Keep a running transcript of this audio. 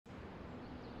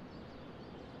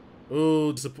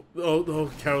Oh,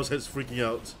 oh, Carol's head's freaking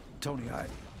out. Tony, I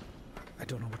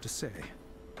don't know what to say.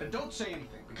 Then don't say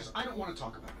anything, because I don't want to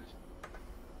talk about it.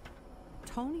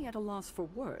 Tony at a loss for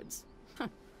words?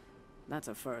 That's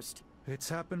a first. It's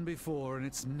happened before, and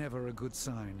it's never a good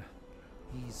sign.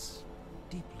 He's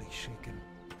deeply shaken.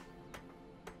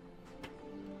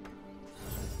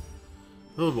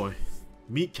 Oh boy.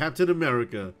 Meet Captain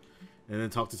America. And then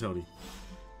talk to Tony.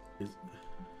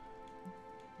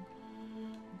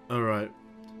 Alright.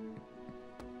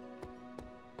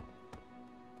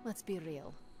 Let's be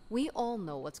real. We all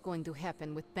know what's going to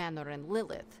happen with Banner and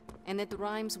Lilith, and it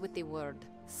rhymes with the word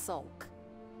sulk.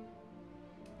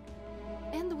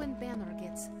 And when Banner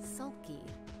gets sulky,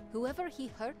 whoever he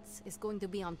hurts is going to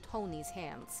be on Tony's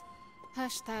hands.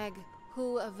 Hashtag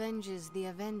Who Avenges the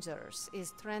Avengers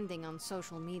is trending on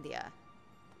social media.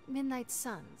 Midnight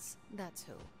Suns, that's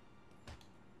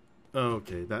who.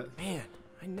 Okay, that... Man,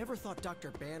 I never thought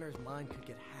Dr. Banner's mind could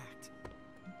get hacked.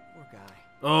 Poor guy.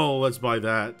 Oh, let's buy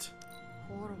that.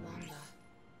 Poor Wanda.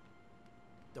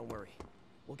 Don't worry.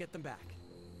 We'll get them back.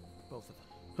 Both of them.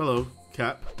 Hello,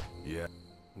 Cap. Yeah,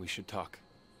 We should talk.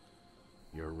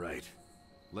 you're right.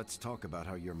 Let's talk about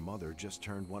how your mother just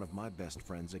turned one of my best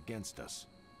friends against us.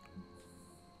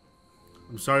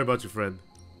 I'm sorry about your friend.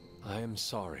 I am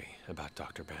sorry about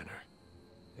Dr. Banner.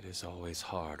 It is always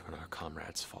hard when our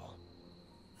comrades fall.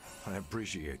 I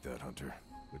appreciate that, Hunter.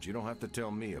 But you don't have to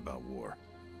tell me about war.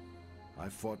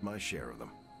 I've fought my share of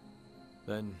them.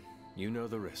 Then, you know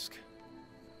the risk.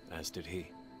 As did he.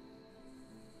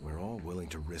 We're all willing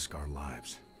to risk our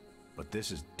lives. But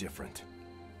this is different.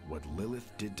 What Lilith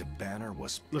did to Banner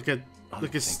was Look at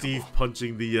unthinkable. Steve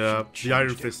punching the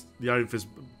Iron Fist, the Iron Fist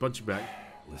punching bag.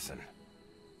 Listen,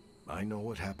 I know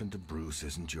what happened to Bruce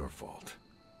isn't your fault.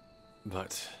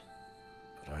 But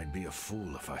I'd be a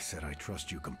fool if I said I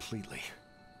trust you completely.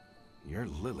 You're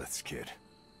Lilith's kid.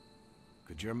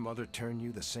 Could your mother turn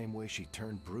you the same way she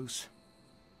turned Bruce?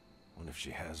 What if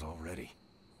she has already?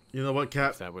 You know what,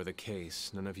 Cap? if that were the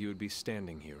case, none of you would be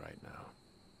standing here right now.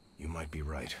 You might be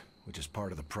right, which is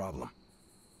part of the problem.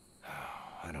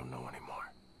 I don't know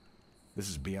anymore. This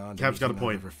is beyond Cap's got a anything I've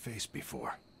point. ever faced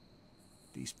before.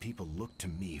 These people look to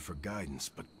me for guidance,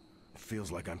 but it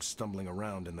feels like I'm stumbling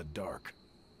around in the dark.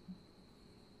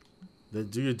 Then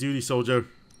do your duty, soldier.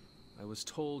 I was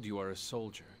told you are a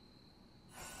soldier.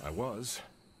 I was.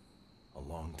 A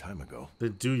long time ago.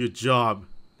 Then do your job.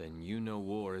 Then you know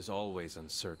war is always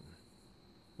uncertain.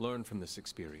 Learn from this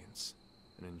experience,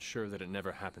 and ensure that it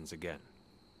never happens again.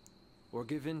 Or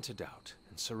give in to doubt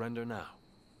and surrender now.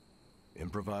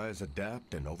 Improvise,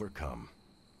 adapt, and overcome.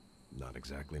 Not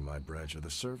exactly my branch of the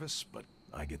service, but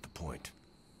I get the point.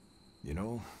 You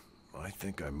know, I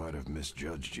think I might have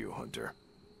misjudged you, Hunter.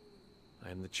 I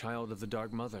am the child of the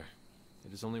Dark Mother.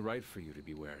 It is only right for you to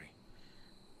be wary.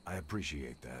 I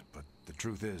appreciate that, but the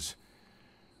truth is,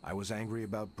 I was angry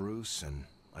about Bruce, and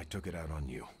I took it out on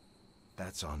you.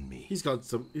 That's on me. He's got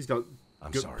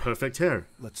I'm good, sorry. perfect hair.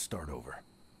 Let's start over.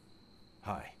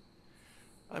 Hi,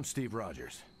 I'm Steve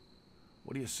Rogers.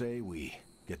 What do you say we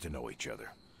get to know each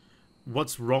other?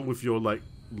 What's wrong with your, like,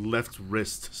 left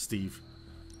wrist, Steve?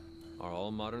 Are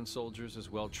all modern soldiers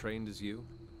as well trained as you?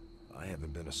 I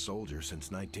haven't been a soldier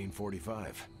since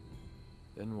 1945.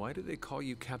 Then why do they call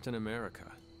you Captain America?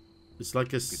 It's like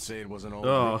a... You could say it was an old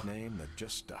nickname that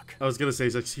just stuck. I was gonna say,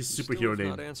 it's like his You superhero still have name.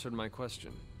 not answered my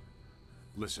question.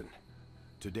 Listen,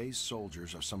 today's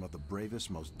soldiers are some of the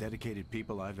bravest, most dedicated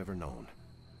people I've ever known.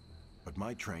 But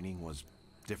my training was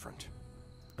different.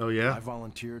 Oh, yeah? I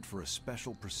volunteered for a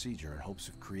special procedure in hopes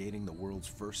of creating the world's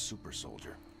first super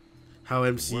soldier. How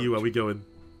MCU are we going?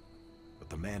 But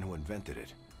the man who invented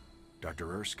it,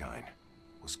 Dr. Erskine,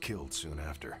 was killed soon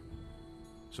after.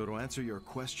 So to answer your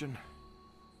question,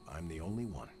 I'm the only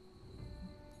one.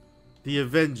 The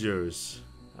Avengers.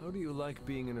 How do you like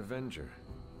being an Avenger?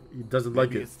 He doesn't like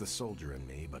Maybe it. it's the soldier in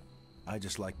me, but I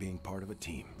just like being part of a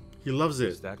team. He loves it.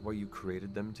 Is that why you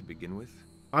created them to begin with?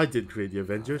 I did create the I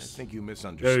Avengers. think you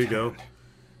misunderstand. There you go.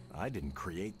 I didn't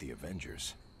create the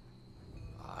Avengers.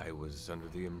 I was under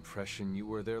the impression you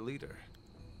were their leader.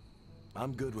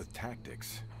 I'm good with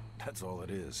tactics. That's all it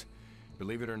is.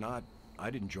 Believe it or not, I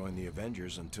didn't join the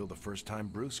Avengers until the first time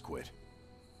Bruce quit.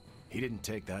 He didn't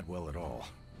take that well at all.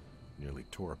 Nearly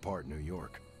tore apart New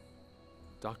York.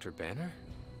 Dr. Banner?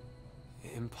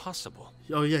 Impossible.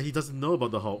 Oh, yeah, he doesn't know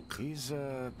about the Hulk. He's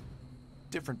a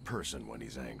different person when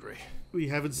he's angry. We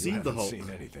haven't You seen the haven't Hulk. seen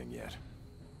anything yet.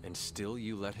 And still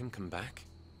you let him come back?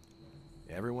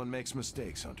 Everyone makes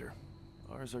mistakes, Hunter.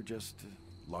 Ours are just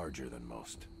larger than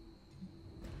most.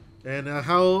 And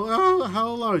how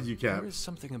old are you, Cap? There is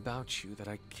something about you that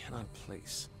I cannot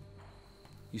place.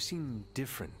 You seem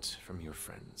different from your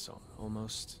friends,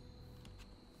 almost.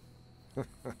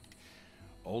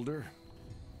 Older?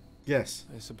 Yes.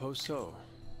 I suppose so.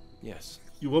 Yes.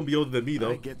 You won't be older than me,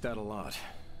 though. I get that a lot.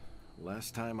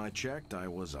 Last time I checked, I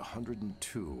was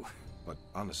 102. But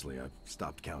honestly, I've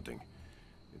stopped counting.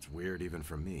 It's weird even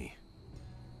for me.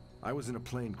 I was in a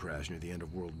plane crash near the end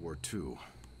of World War II.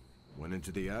 Went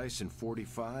into the ice in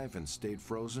 '45 and stayed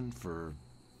frozen for,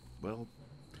 well,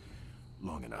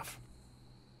 long enough.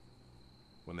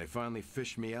 When they finally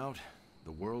fished me out,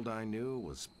 the world I knew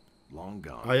was long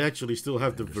gone. I actually still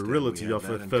have the virility of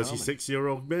a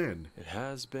 36-year-old man. It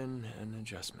has been an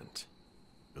adjustment.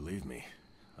 Believe me,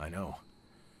 I know.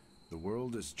 The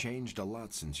world has changed a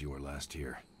lot since you were last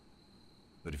here.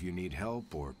 But if you need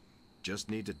help or just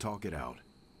need to talk it out,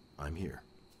 I'm here.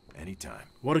 Anytime.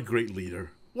 What a great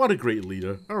leader. What a great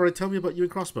leader. Alright, tell me about you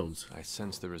and Crossbones. I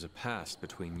sense there is a past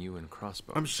between you and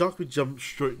Crossbones. I'm shocked we jumped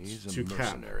straight He's to a Cap.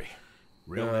 mercenary.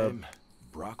 Real name,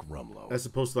 Brock Rumlow. As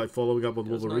opposed to like following up on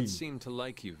Does Wolverine. not seem to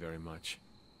like you very much.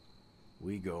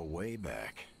 We go way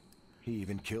back. He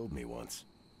even killed me once.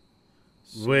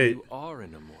 So Wait. you are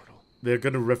an immortal. They're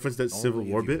gonna reference that Civil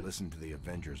Only War if you bit? listen to the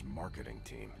Avengers marketing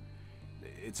team.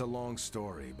 It's a long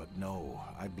story, but no,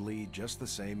 I bleed just the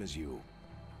same as you.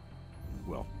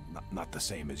 Well, not the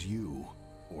same as you,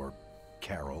 or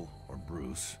Carol, or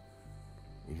Bruce.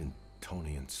 Even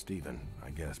Tony and Steven,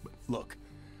 I guess. But look,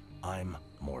 I'm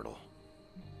mortal.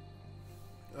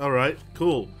 Alright,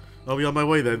 cool. I'll be on my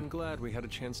way I'm then. glad we had a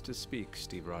chance to speak,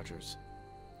 Steve Rogers.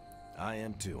 I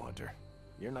am too, Hunter.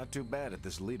 You're not too bad at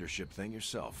this leadership thing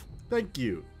yourself. Thank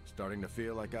you. Starting to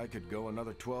feel like I could go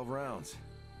another 12 rounds.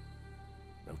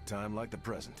 No time like the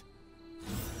present.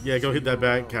 Yeah, go hit that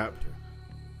bag, Cap.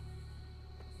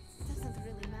 It doesn't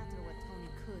really matter what Tony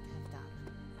could have done.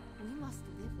 We must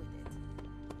live with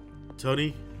it.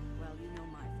 Tony? Well, you know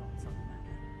my thoughts on the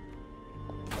matter.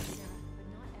 Yeah, but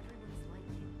not everyone's like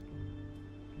you.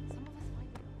 Some of us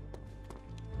like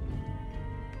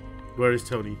you. Where is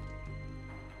Tony?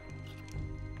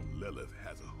 Lilith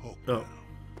has a hope Oh. now.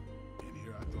 And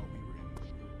here I thought we were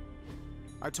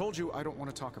in. I told you I don't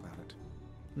want to talk about it.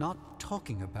 Not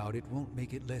talking about it won't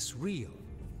make it less real.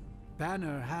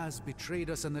 Banner has betrayed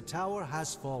us and the tower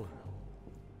has fallen.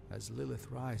 As Lilith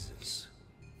rises,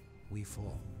 we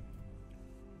fall.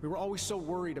 We were always so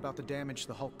worried about the damage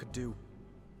the Hulk could do.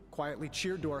 Quietly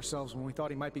cheered to ourselves when we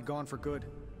thought he might be gone for good.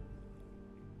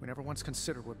 We never once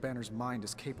considered what Banner's mind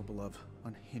is capable of,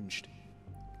 unhinged.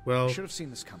 Well, I should have seen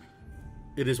this coming.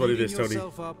 it is what it Beating is, Tony.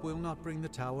 yourself up will not bring the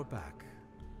tower back.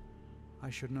 I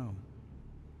should know.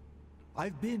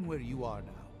 I've been where you are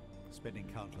now, spending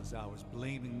countless hours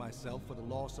blaming myself for the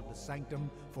loss of the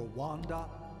Sanctum for Wanda.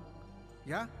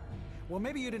 Yeah? Well,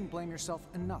 maybe you didn't blame yourself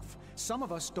enough. Some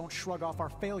of us don't shrug off our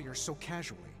failures so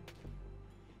casually.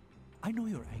 I know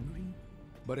you're angry,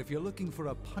 but if you're looking for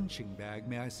a punching bag,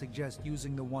 may I suggest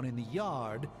using the one in the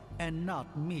yard and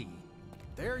not me?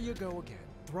 There you go again.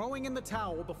 Throwing in the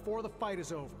towel before the fight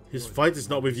is over. His fight is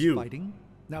not with you. Fighting?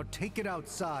 Now take it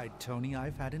outside, Tony.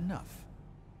 I've had enough.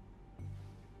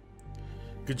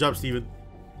 Good job, Steven.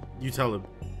 You tell him.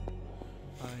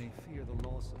 I fear the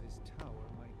loss of his tower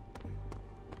might...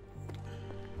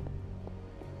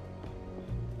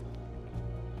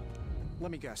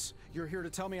 Let me guess. You're here to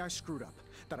tell me I screwed up.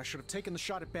 That I should have taken the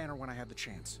shot at Banner when I had the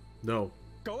chance. No.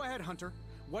 Go ahead, Hunter.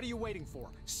 What are you waiting for?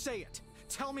 Say it.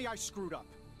 Tell me I screwed up.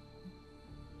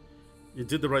 You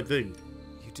did the right thing.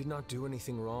 You did not do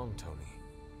anything wrong, Tony.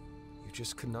 You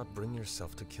just could not bring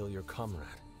yourself to kill your comrade.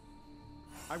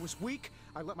 I was weak.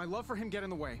 I let my love for him get in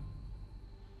the way.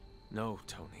 No,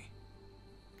 Tony.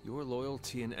 Your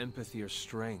loyalty and empathy are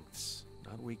strengths,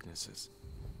 not weaknesses.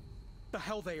 The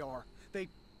hell they are. They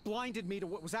blinded me to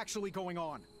what was actually going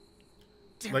on.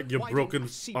 Damn, Like your why broken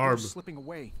didn't I see arm. Bruce slipping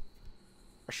away?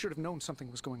 I should have known something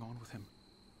was going on with him.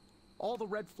 All the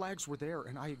red flags were there,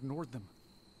 and I ignored them.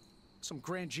 Some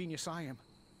grand genius I am.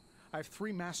 I have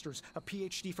 3 masters, a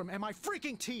PhD from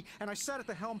MI-T, and I sat at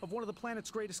the helm of one of the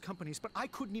planet's greatest companies, but I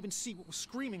couldn't even see what was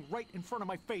screaming right in front of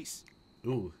my face.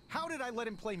 Ooh. How did I let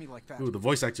him play me like that? Ooh, the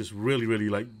voice actors really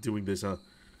like doing this, huh?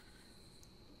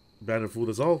 Banner fooled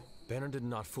us all. Banner did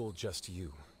not fool just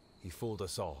you. He fooled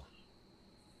us all.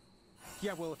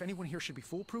 Yeah, well, if anyone here should be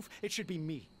foolproof, it should be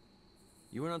me.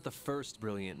 You are not the first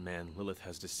brilliant man Lilith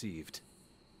has deceived.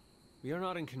 We are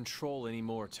not in control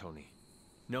anymore, Tony.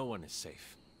 No one is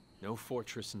safe. No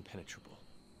fortress impenetrable.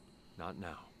 Not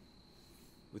now.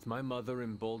 With my mother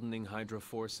emboldening Hydra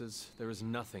forces, there is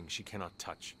nothing she cannot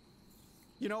touch.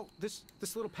 You know, this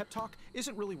little pep talk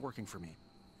isn't really working for me.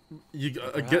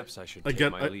 Perhaps I should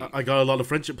take my leave. I got a lot of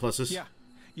friendship pluses. Yeah,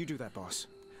 you do that, boss.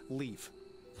 Leave.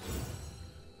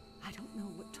 I don't know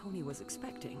what Tony was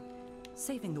expecting.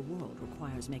 Saving the world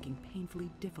requires making painfully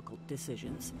difficult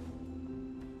decisions.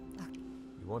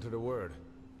 You wanted a word?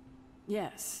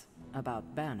 Yes,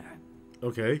 about Banner.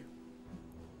 Okay.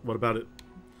 What about it?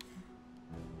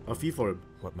 I'll fee for him.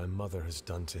 What my mother has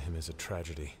done to him is a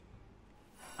tragedy.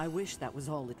 I wish that was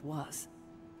all it was.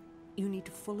 You need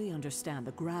to fully understand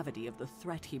the gravity of the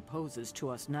threat he poses to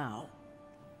us now.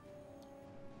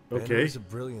 Okay. Banner is a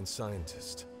brilliant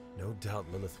scientist. No doubt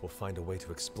Lilith will find a way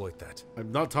to exploit that.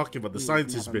 I'm not talking about the You've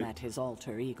scientist never bit. met his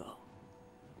alter ego.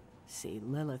 See,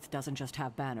 Lilith doesn't just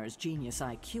have Banner's genius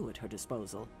IQ at her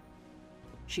disposal.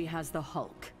 She has the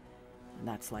Hulk, and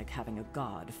that's like having a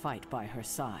god fight by her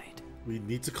side. We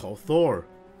need to call Thor.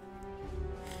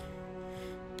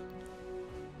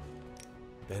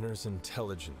 Banner's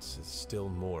intelligence is still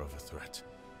more of a threat.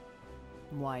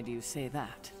 Why do you say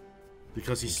that?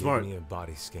 Because he's He smart. gave me a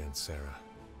body scan, Sarah.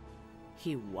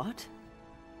 He what?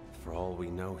 For all we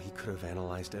know, he could have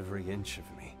analyzed every inch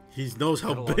of me. He knows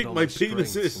how Cataloged big all my strengths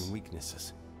penis is. and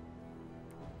weaknesses.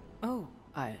 Oh,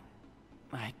 I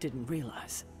didn't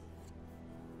realize.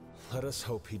 Let us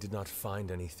hope he did not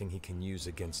find anything he can use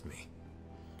against me.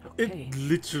 Okay. It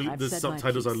literally, I've the said my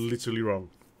subtitles are piece. literally wrong.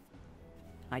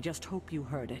 I just hope you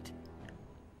heard it.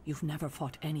 You've never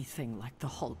fought anything like the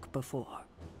Hulk before.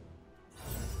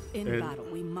 In And- battle,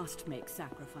 we must make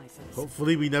sacrifices.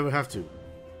 Hopefully we never have to.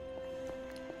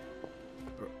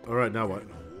 Alright, now what? In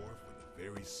a war for the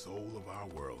very soul of our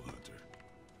world, Hunter.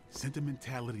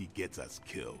 Sentimentality gets us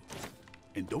killed.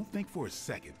 And don't think for a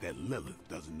second that Lilith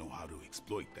doesn't know how to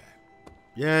exploit that.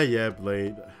 Yeah,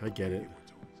 Blade. I get it.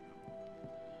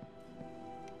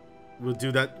 We'll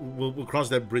do that. We'll cross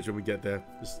that bridge when we get there.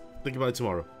 Just think about it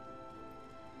tomorrow.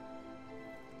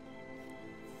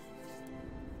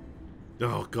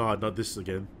 Oh god, not this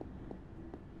again.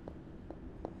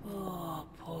 Oh,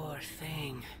 poor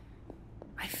thing.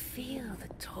 I feel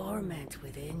the torment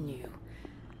within you.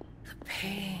 The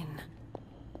pain.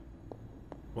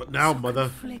 What now, So mother?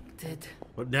 conflicted.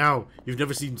 What now? You've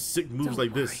never seen sick moves Don't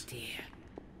like worry, this. dear.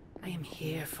 I am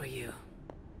here for you.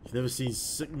 You've never seen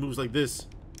sick moves like this.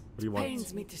 What do you want?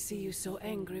 Pains me to see you so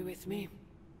angry with me.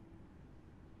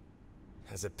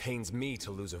 As it pains me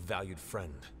to lose a valued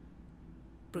friend.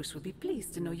 Bruce will be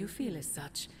pleased to know you feel as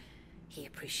such. He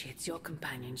appreciates your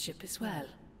companionship as well.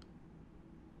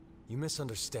 You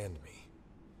misunderstand me.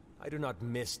 I do not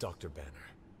miss Dr. Banner.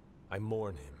 I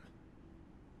mourn him.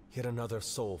 Yet another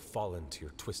soul fallen to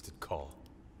your twisted call.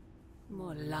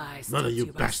 More lies None of told you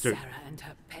about bastard. Sarah and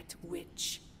her pet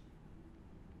witch.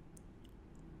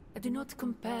 I do not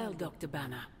compel Dr.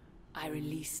 Banner. I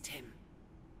released him.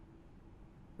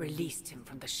 Released him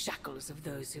from the shackles of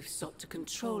those who've sought to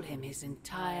control him his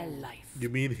entire life. You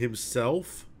mean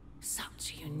himself?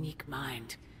 Such a unique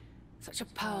mind. Such a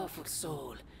powerful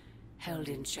soul. Held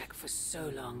in check for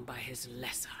so long by his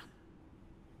lesser.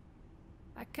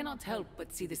 I cannot help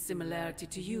but see the similarity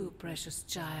to you, precious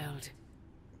child.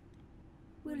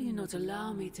 Will you not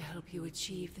allow me to help you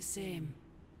achieve the same?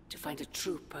 To find a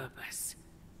true purpose.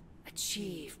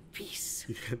 Achieve peace.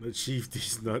 You can achieve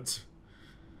these nuts.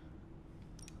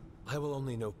 I will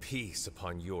only know peace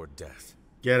upon your death.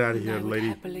 Get out of And here, I would lady.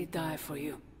 happily die for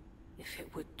you, if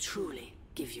it would truly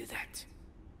give you that.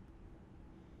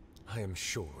 I am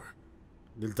sure.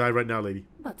 You'll die right now, lady.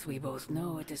 But we both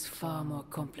know it is far more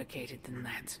complicated than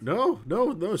that. No,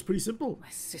 it's pretty simple. My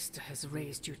sister has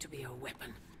raised you to be a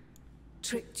weapon.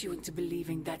 Tricked you into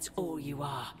believing that's all you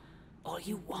are. All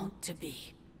you want to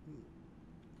be.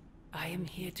 I am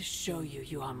here to show you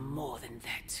you are more than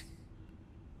that.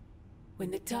 When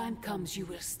the time comes, you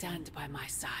will stand by my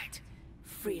side.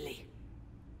 Freely.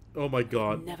 Oh my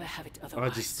god. Never have it I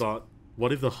otherwise. just thought,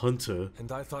 what if the hunter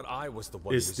And I thought I was the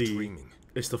one who is was the dreaming.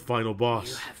 it's the final You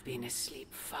boss? have been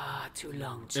asleep far too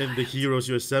long, child. And the heroes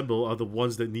you assemble are the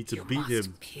ones that need to You beat must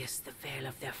him. pierce the veil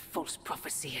of their false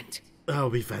prophecy and That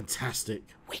would be fantastic.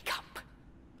 wake up.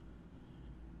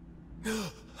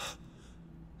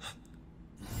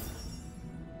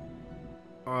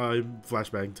 I'm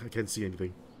flashbanged. I can't see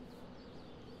anything.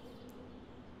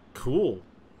 Cool.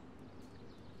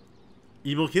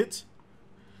 Emo kit?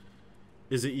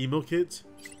 Is it emo kit?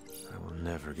 I will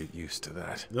never get used to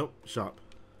that. Nope. Shop.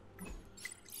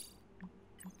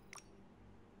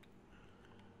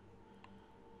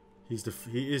 He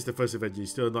is the first Avenger. You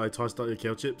still know I tossed out your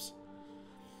kale chips.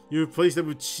 You replace them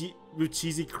with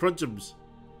cheesy crunchums.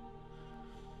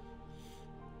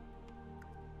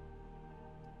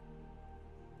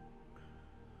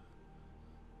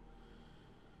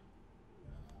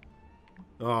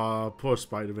 Aw, poor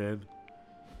Spider-Man.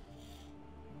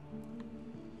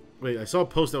 Wait, I saw a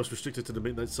post that was restricted to the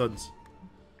Midnight Suns.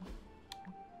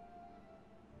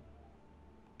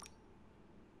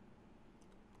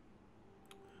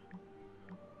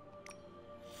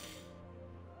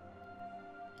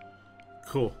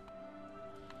 Cool.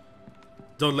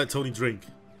 Don't let Tony drink.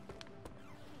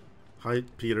 Hi,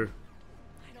 Peter.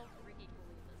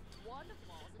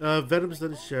 Venom's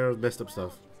done his share of messed up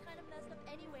stuff.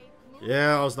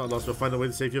 Yeah, I was not lost. We'll find a way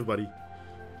to save your buddy.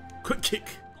 Quick kick!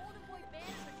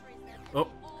 Oh.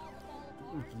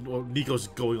 Oh, Nico's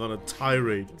going on a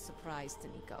tirade. I'm surprised,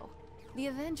 Nico. The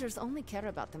Avengers only care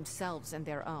about themselves and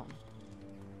their own.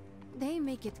 They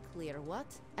make it clear what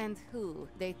and who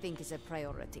they think is a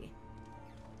priority.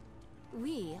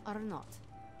 We are not.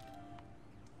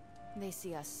 They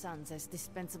see us sons as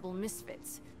dispensable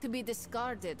misfits, to be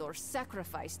discarded or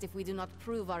sacrificed if we do not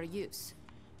prove our use.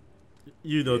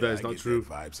 You know Yeah, that is I not get true. That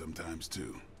vibe sometimes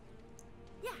too.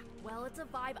 Yeah, well, it's a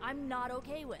vibe I'm not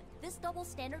okay with. This double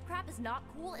standard crap is not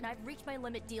cool, and I've reached my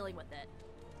limit dealing with it.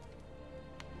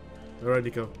 Alright,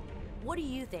 Nico. What do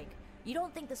you think? You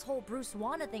don't think this whole Bruce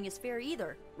Wanda thing is fair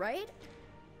either, right?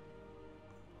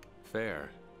 Fair?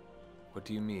 What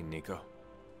do you mean, Nico?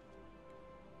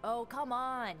 Oh, come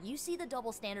on. You see the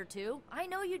double standard too? I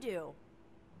know you do.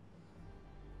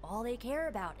 All they care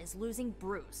about is losing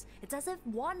Bruce. It's as if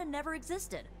Wanda never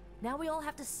existed. Now we all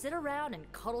have to sit around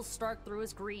and cuddle Stark through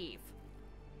his grief.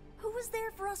 Who was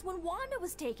there for us when Wanda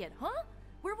was taken, huh?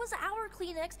 Where was our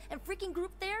Kleenex and freaking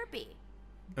group therapy?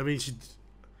 I mean,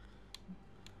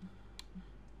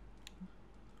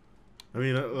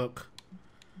 look.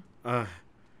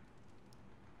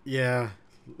 Yeah.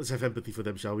 Let's have empathy for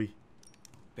them, shall we?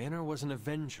 Banner was an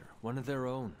Avenger, one of their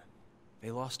own.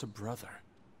 They lost a brother.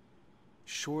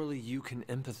 Surely you can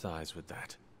empathize with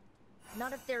that.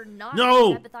 Not if they're not No!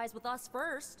 going to empathize with us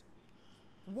first.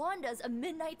 Wanda's a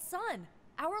Midnight Sun.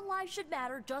 Our lives should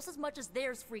matter just as much as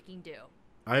theirs freaking do.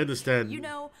 I understand. You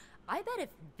know, I bet if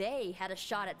they had a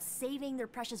shot at saving their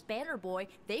precious Banner boy,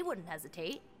 they wouldn't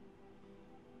hesitate.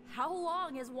 How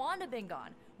long has Wanda been gone?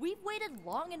 We've waited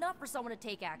long enough for someone to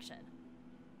take action.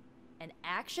 And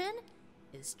action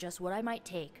is just what I might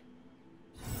take.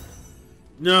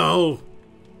 No!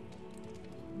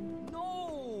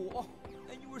 No! Oh,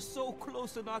 and you were so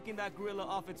close to knocking that gorilla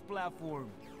off its platform.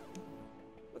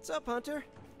 What's up, Hunter?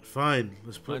 Fine.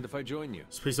 Let's play. Mind if I join you?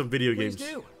 Let's play some video Please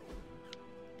games. do.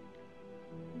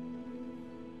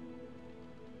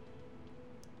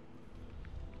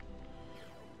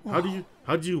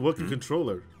 How do you work a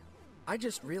controller? I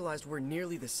just realized we're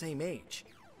nearly the same age.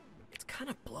 It's kind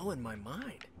of blowing my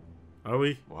mind. Are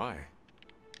we? Why?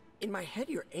 In my head,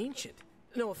 you're ancient.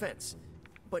 No offense,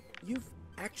 but you've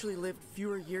actually lived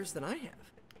fewer years than I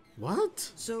have.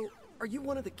 What? So, are you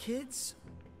one of the kids,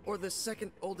 or the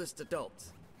second oldest adult?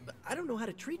 I don't know how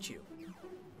to treat you.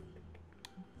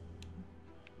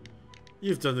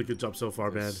 You've done a good job so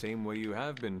far, man. The same way you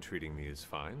have been treating me is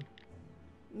fine.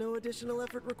 No additional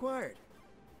effort required.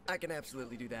 I can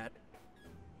absolutely do that.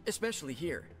 Especially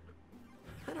here.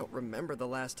 I don't remember the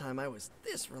last time I was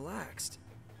this relaxed.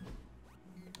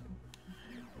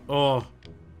 Oh.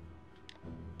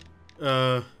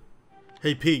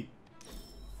 Hey, Pete.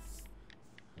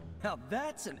 Now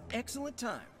that's an excellent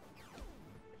time.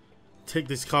 Take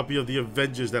this copy of the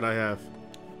Avengers that I have.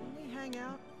 When we hang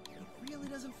out, it really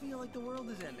doesn't feel like the world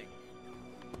is ending.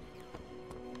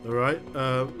 Alright,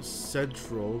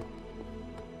 Central.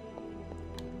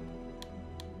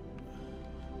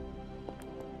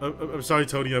 I'm sorry,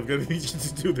 Tony, I'm gonna need you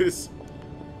to do this.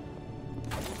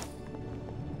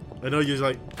 I know you're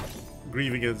like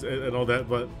grieving and all that,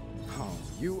 but Oh,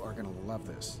 you are gonna love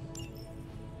this.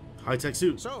 high-tech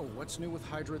suit. So, what's new with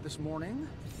Hydra this morning?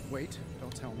 Wait,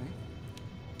 don't tell me.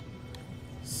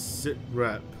 Sit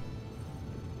rep.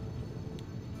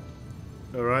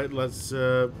 Alright, let's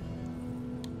do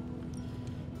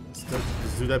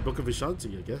that Book of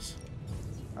Vishanti, I guess.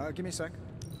 Give me a sec.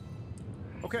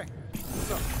 Okay,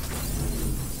 what's up?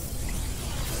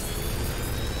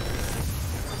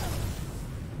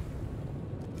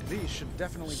 These should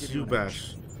definitely give you an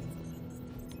edge. Subash.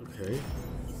 Okay.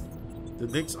 The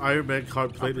next Iron Man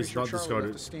card plate is not Charlie left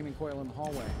discarded. a steaming coil in the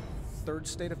hallway. Third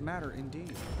state of matter,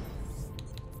 indeed.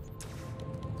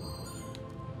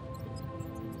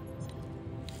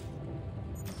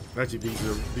 Actually,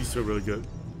 these two are really good.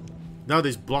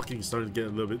 Nowadays, blocking is starting to get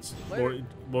a little bit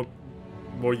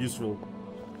more useful.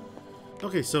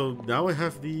 Okay, so now I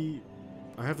have an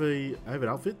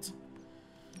outfit.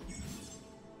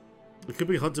 It could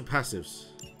be hunter passives.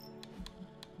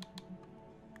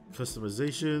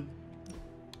 Customization.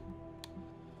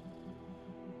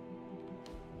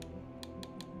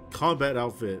 Combat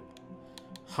outfit.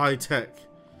 High tech.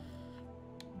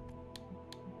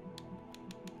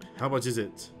 How much is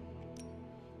it?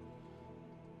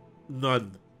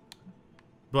 None.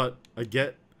 But I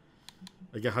get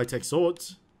high tech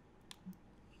swords.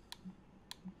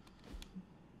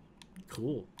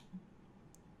 Cool.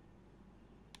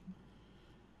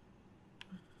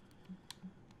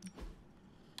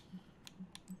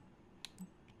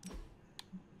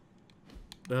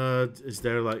 Is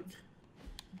there like...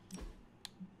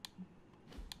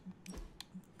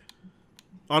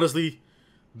 Honestly,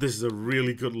 this is a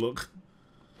really good look.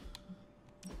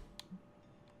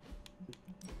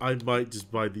 I might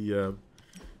just buy the...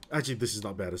 Actually, this is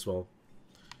not bad as well.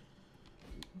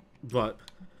 But...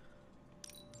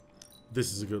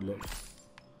 This is a good look.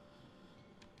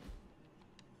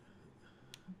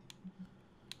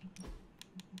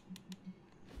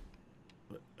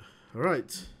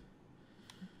 Alright.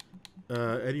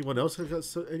 Anyone else have got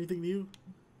anything new?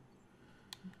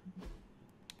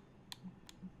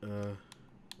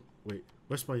 Wait,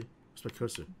 where's my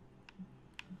cursor?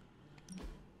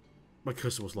 My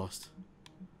cursor was lost.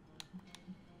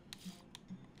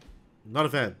 Not a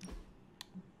fan.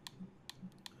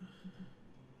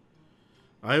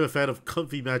 I am a fan of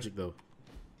comfy magic though.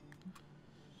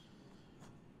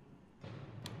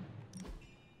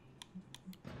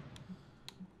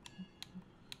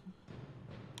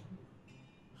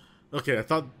 Okay, I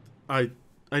thought I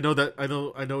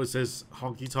know it says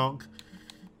honky tonk,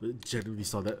 but genuinely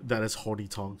saw that as horny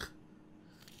tonk.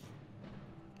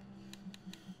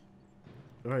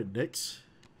 All right, next.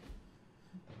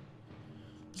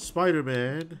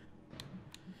 Spider-Man.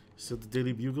 Still the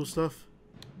Daily Bugle stuff.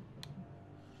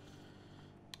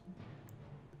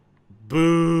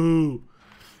 Boo!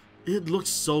 It looks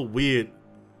so weird.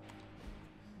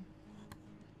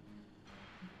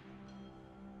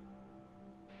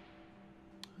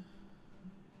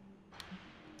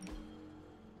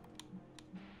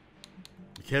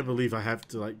 I can't believe I have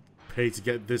to like pay to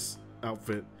get this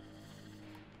outfit.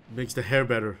 Makes the hair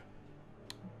better.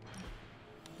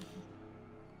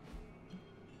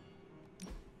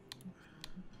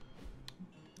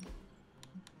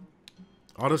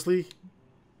 Honestly,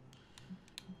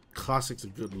 classic's a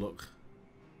good look.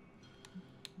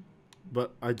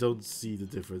 But I don't see the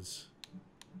difference.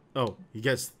 Oh, he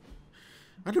gets...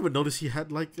 I never noticed he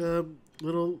had like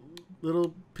little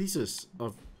pieces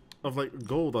of like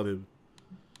gold on him.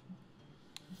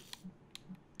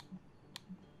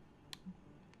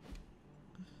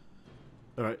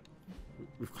 Alright.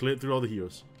 We've cleared through all the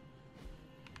heroes.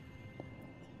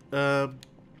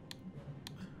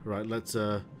 Right, let's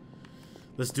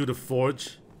do the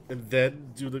forge and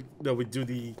then do the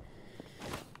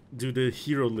do the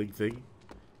hero link thing.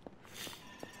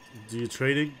 Do your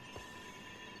trading.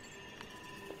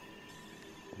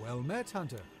 Well met,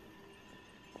 Hunter.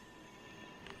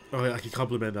 Oh yeah, I can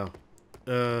compliment now.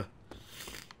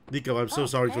 Nico, I'm so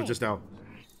sorry for just now.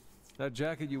 That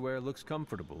jacket you wear looks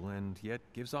comfortable and yet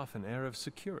gives off an air of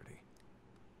security.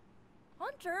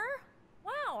 Hunter?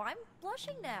 Wow, I'm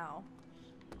blushing now.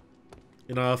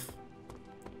 Enough.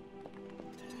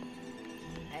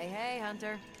 Hey,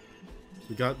 Hunter.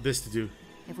 We got this to do.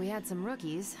 If we had some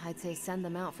rookies, I'd say send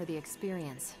them out for the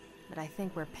experience. But I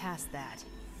think we're past that.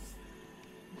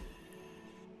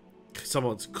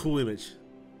 Someone's cool image.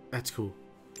 That's cool.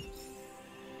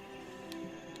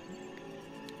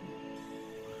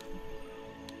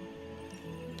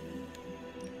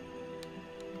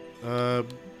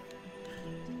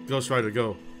 Ghost Rider,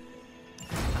 go.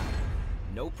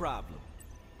 No problem.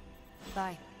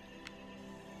 Bye.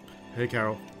 Hey,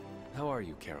 Carol. How are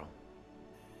you, Carol?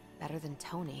 Better than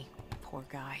Tony. Poor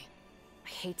guy. I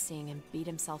hate seeing him beat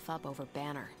himself up over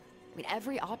Banner. I mean,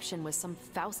 every option was some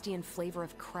Faustian flavor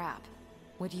of crap.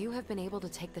 Would you have been able to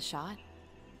take the shot?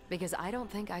 Because I don't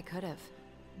think I could have.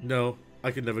 No,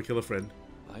 I could never kill a friend.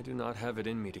 I do not have it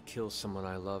in me to kill someone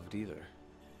I loved either.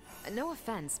 No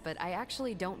offense, but I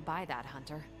actually don't buy that,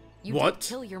 Hunter. You What? did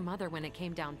kill your mother when it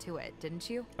came down to it, didn't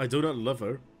you? I do not love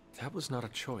her. That was not a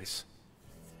choice.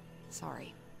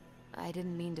 Sorry. I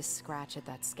didn't mean to scratch at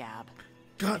that scab.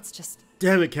 God it's just...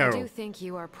 damn it, Carol. I do think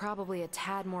you are probably a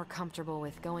tad more comfortable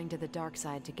with going to the dark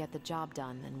side to get the job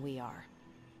done than we are.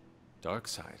 Dark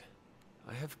side?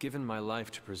 I have given my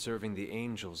life to preserving the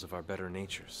angels of our better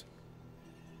natures.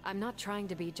 I'm not trying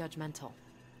to be judgmental.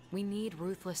 We need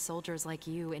ruthless soldiers like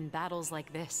you in battles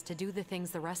like this to do the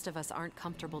things the rest of us aren't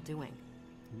comfortable doing.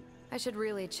 I should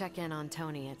really check in on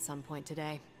Tony at some point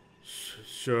today.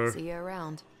 Sure. See you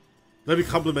around. Let me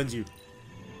compliment you.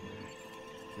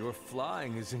 Your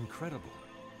flying is incredible.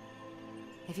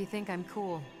 If you think I'm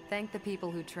cool, thank the people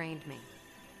who trained me.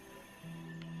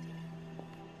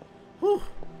 Whew.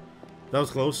 That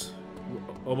was close.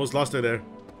 Almost lost her there.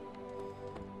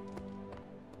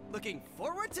 Looking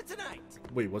forward to tonight.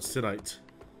 Wait, what's tonight?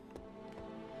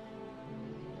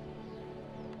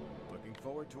 Looking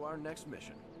forward to our next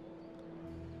mission.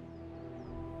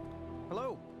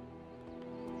 Hello.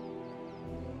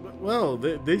 Well,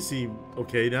 they seem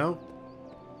okay now.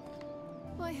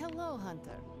 Why, hello,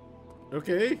 Hunter.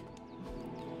 Okay.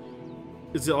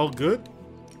 Is it all good?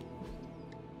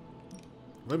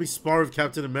 Let me spar with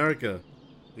Captain America.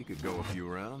 We could go a few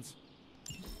rounds.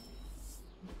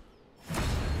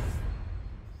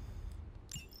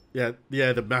 Yeah,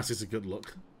 the mask is a good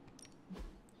look.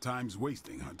 Time's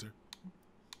wasting, Hunter.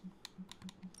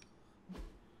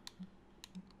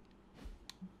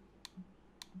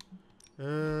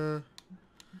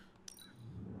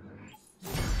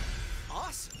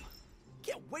 Awesome.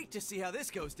 Can't wait to see how this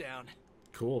goes down.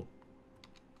 Cool.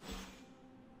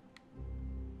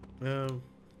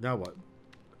 Now what?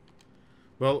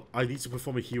 Well, I need to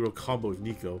perform a hero combo with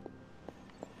Nico.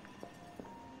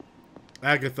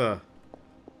 Agatha.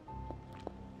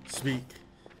 Speak.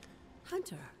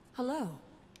 Hunter, hello.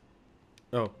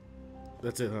 Oh,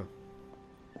 that's it, huh?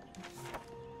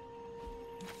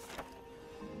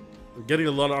 I'm getting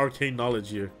a lot of arcane knowledge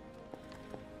here.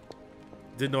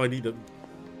 Didn't know I need them.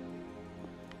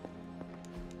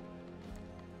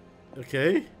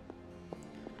 Okay.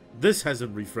 This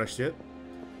hasn't refreshed yet.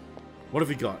 What have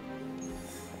we got?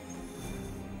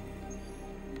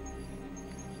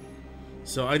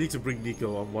 So I need to bring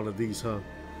Nico on one of these, huh?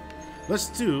 Let's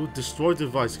do destroy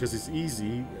device because it's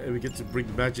easy and we get to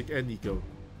bring Magic and Nico.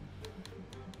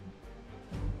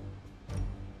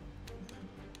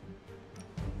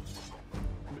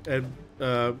 And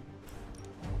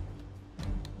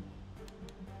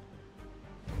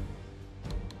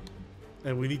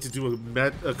we need to do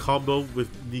a combo with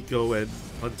Nico and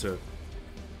Hunter.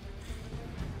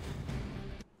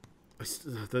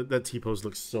 That T-pose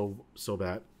looks so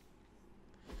bad.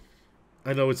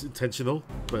 I know it's intentional,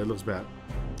 but it looks bad.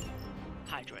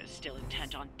 Hydra is still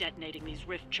intent on detonating these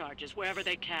rift charges wherever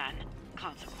they can.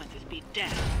 Consequences be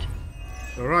damned.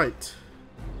 Alright.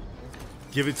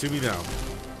 Give it to me now.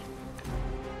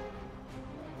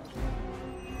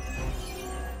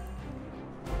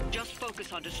 Just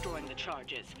focus on destroying the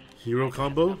charges. Hero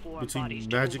combo between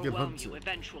Magic and Hunter.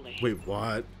 Wait,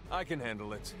 what? I can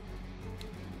handle it.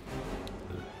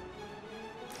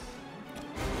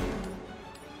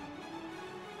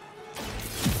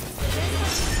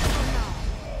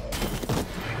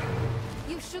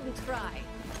 You shouldn't try.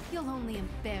 You'll only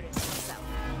embarrass yourself.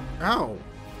 Ow.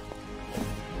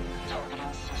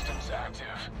 Targeting systems active.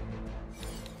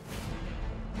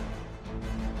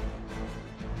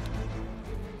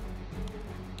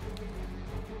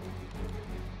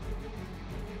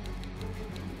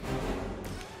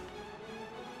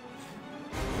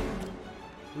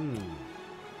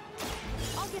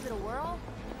 I'll give it a whirl.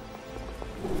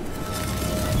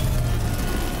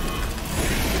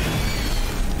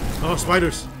 Oh,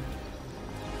 spiders.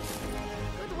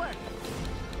 Good work.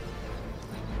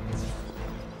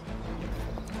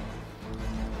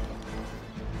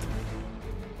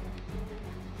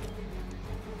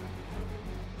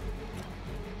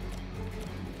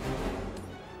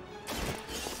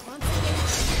 Once again,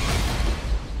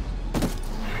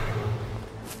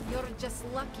 you're just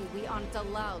lucky we aren't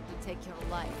allowed to take your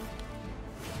life.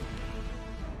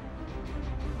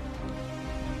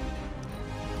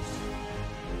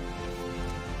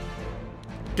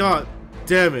 God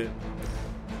damn it.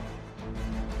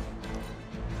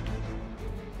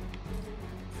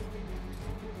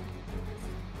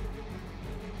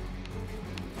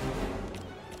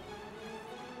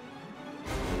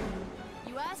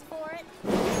 You asked for it.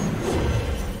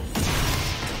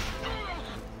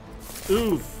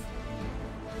 Oof.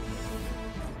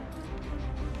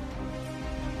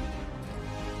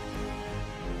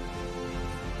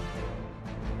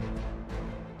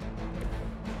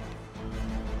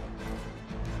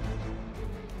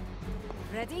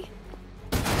 Ready?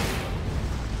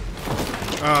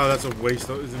 Ah, that's a waste,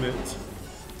 though, isn't it?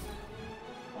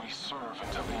 We serve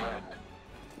until the end.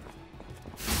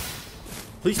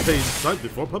 Please stay inside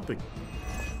before pumping.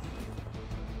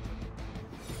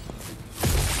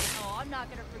 Oh, I'm not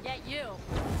gonna forget you.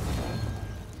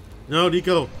 No,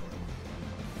 Nico.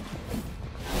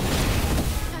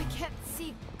 I can't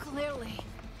see clearly.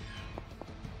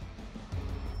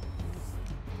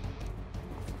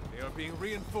 They are being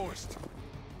reinforced.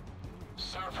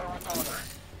 Serve her with honor.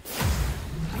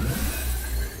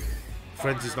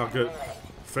 Frenzy's not good.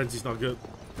 Frenzy's not good.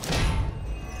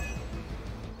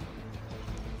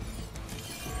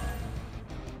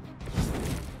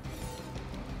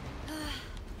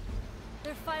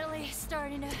 They're finally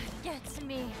starting to get to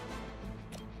me.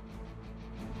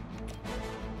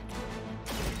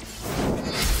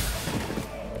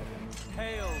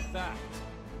 Hail that.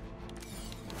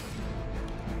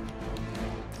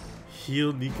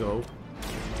 Heal Nico.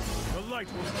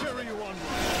 light will carry you onward.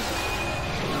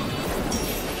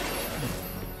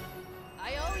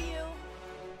 I owe you.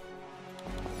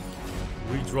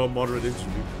 Redraw moderate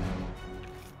injury.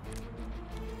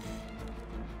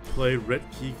 Play red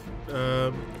key.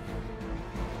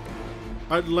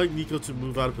 I'd like Nico to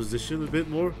move out of position a bit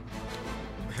more.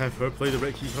 Have her play the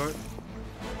red key card.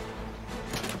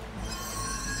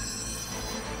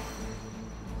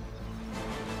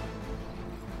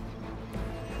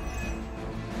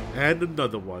 And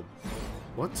another one.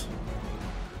 What?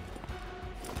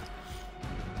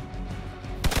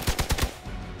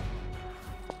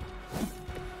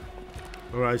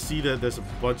 Alright, I see that there's a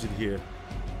bunch in here.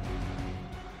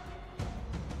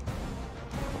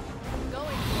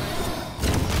 Going for it.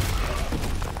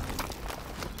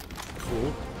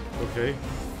 Cool. Okay.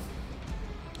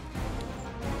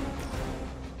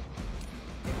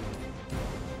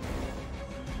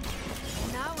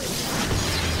 Now it's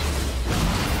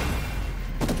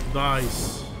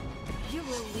Nice. You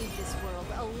will leave this world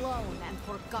alone and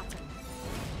forgotten.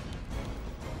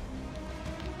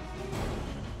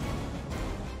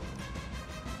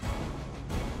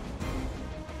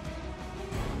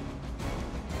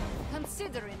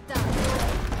 Consider it done.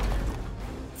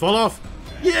 Fall off.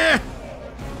 Yeah.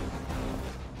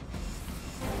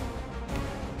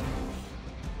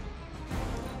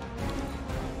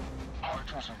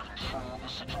 Hydra's in control of the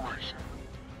situation.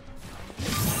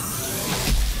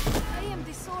 I am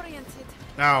disoriented.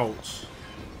 Ouch.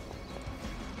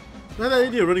 Look at that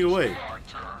idiot running away.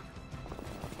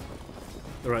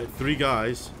 Alright, 3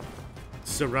 guys.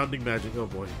 Surrounding magic. Oh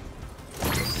boy.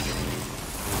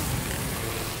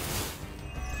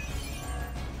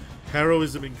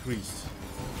 Heroism increased.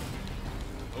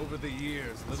 Over the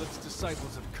years, Lilith's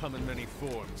disciples have come in many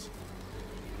forms.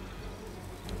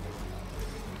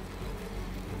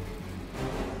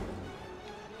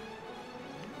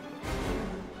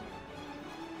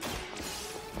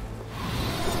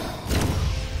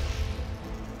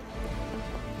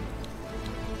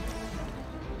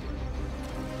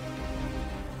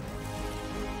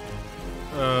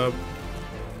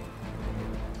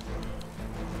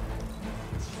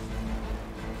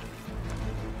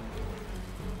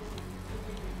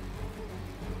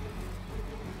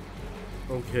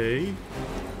 Okay.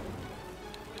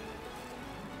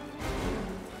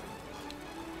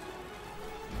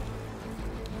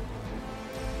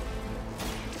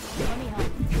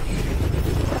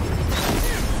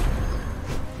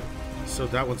 So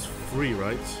that one's free,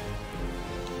 right?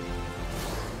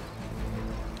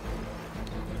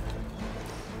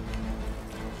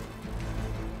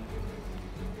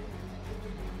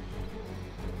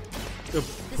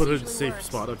 Put it in a safe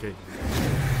spot, okay.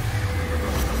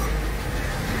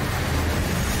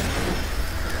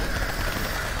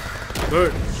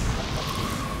 Bird.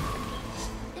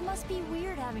 It must be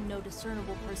weird having no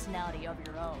discernible personality of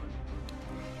your own.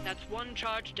 That's one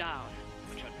charge down,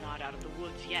 but you're not out of the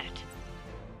woods yet.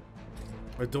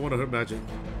 I don't want to hurt magic.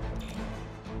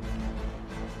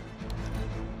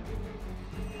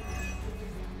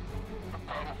 The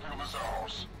battlefield is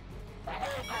ours.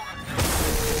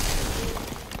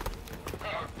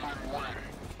 I've been waiting.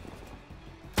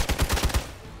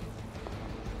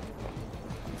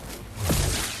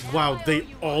 Wow, they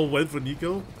all went for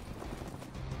Nico?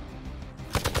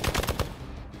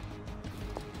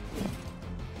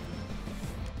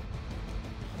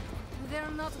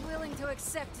 They're not willing to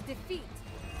accept defeat.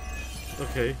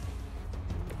 Okay.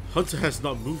 Hunter has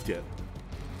not moved yet.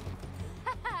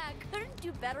 Couldn't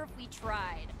do better if we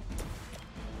tried.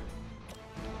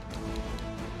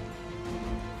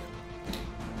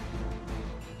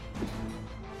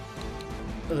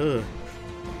 Ugh.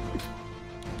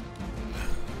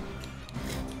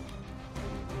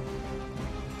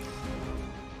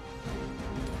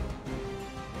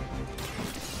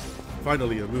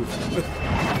 Finally a move.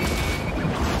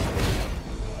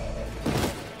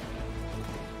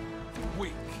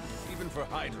 Weak, even for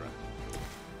Hydra.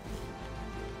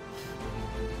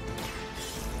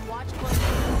 Watch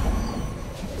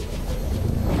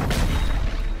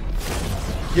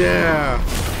Yeah!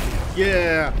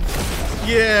 Yeah!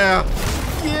 Yeah!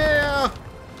 Yeah!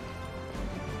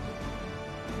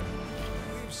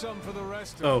 Leave some for the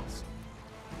rest of Oh. us.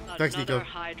 Thanks, Another Nico.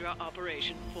 Hydra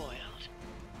operation foiled.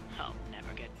 I'll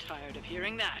never get tired of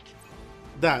hearing that.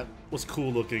 That was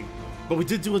cool looking. But we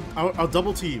did do our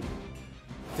double team.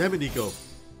 Damn it, Nico.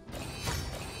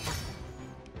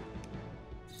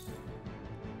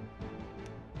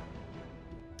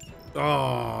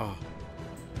 Oh.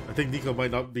 I think Nico might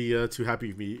not be too happy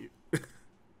with me.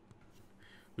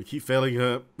 We keep failing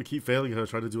her. We keep failing her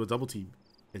trying to do a double team.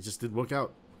 It just didn't work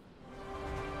out.